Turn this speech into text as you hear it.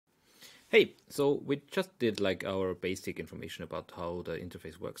Hey, so we just did like our basic information about how the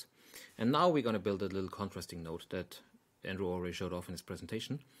interface works. And now we're going to build a little contrasting node that Andrew already showed off in his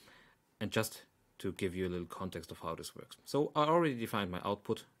presentation. And just to give you a little context of how this works. So I already defined my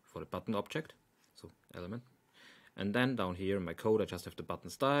output for the button object, so element. And then down here in my code, I just have the button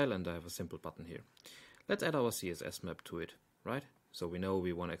style and I have a simple button here. Let's add our CSS map to it, right? So we know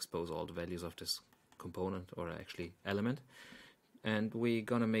we want to expose all the values of this component or actually element. And we're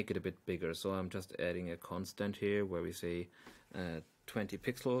gonna make it a bit bigger, so I'm just adding a constant here where we say 20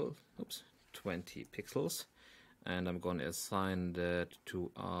 pixels, and I'm gonna assign that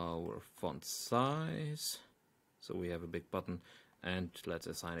to our font size, so we have a big button, and let's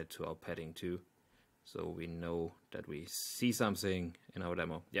assign it to our padding too, so we know that we see something in our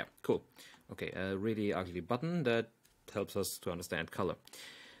demo. Yeah, cool. Okay, a really ugly button that helps us to understand color.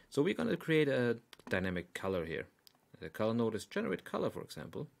 So we're gonna create a dynamic color here. The color node is generate color, for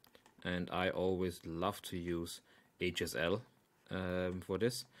example, and I always love to use HSL for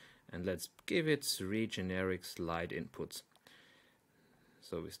this. And let's give it 3 generic slide inputs.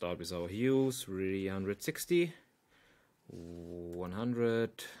 So we start with our hues, 360,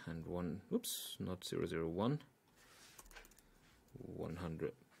 100, and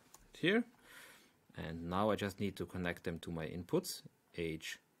 100 here. And now I just need to connect them to my inputs,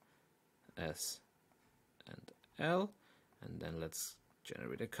 H, S, and L, and then let's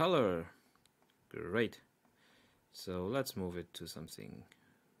generate a color. Great. So let's move it to something,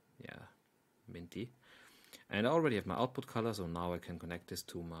 yeah, minty. And I already have my output color, so now I can connect this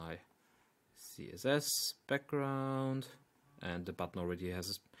to my CSS background, and the button already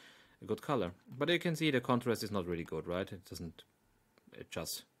has a good color. But you can see the contrast is not really good, right? It doesn't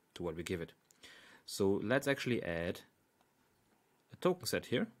adjust to what we give it. So let's actually add a token set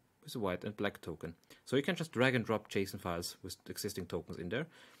here with a white and black token. So you can just drag and drop JSON files with existing tokens in there.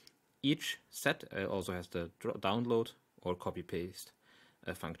 Each set also has the download or copy paste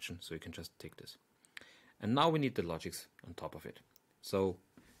function, so you can just take this. And now we need the logics on top of it. So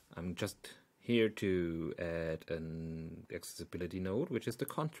I'm just here to add an accessibility node, which is the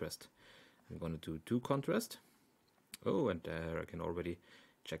contrast. I'm going to do 2 contrast. Oh, and there I can already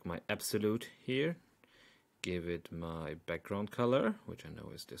check my absolute here. Give it my background color, which I know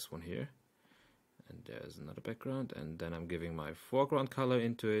is this one here. And there's another background, and then I'm giving my foreground color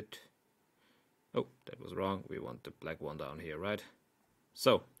into it. Oh, that was wrong. We want the black one down here, right?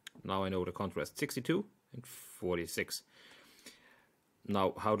 So now I know the contrast 62 and 46.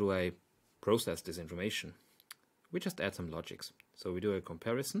 Now, how do I process this information? We just add some logics. So we do a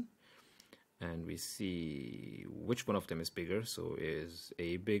comparison, and we see which one of them is bigger. So is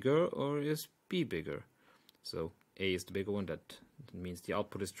A bigger or is B bigger? So A is the bigger one, that means the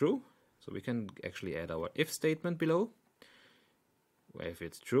output is true. So we can actually add our if statement below, where if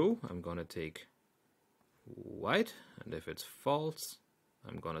it's true, I'm gonna take white, and if it's false,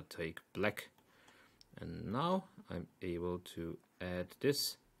 I'm gonna take black. And now I'm able to add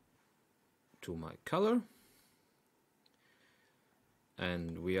this to my color.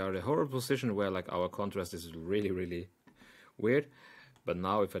 And we are in a horrible position where like our contrast is really weird. But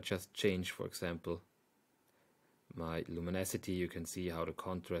now if I just change, for example, my luminosity, you can see how the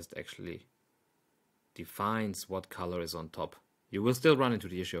contrast actually defines what color is on top. You will still run into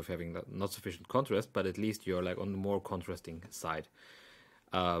the issue of having not sufficient contrast, but at least you're like on the more contrasting side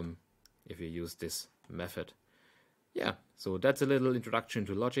if you use this method. Yeah, so that's a little introduction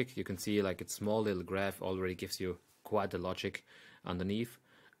to logic. You can see like its small little graph already gives you quite the logic underneath.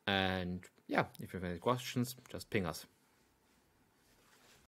 And yeah, if you have any questions, just ping us.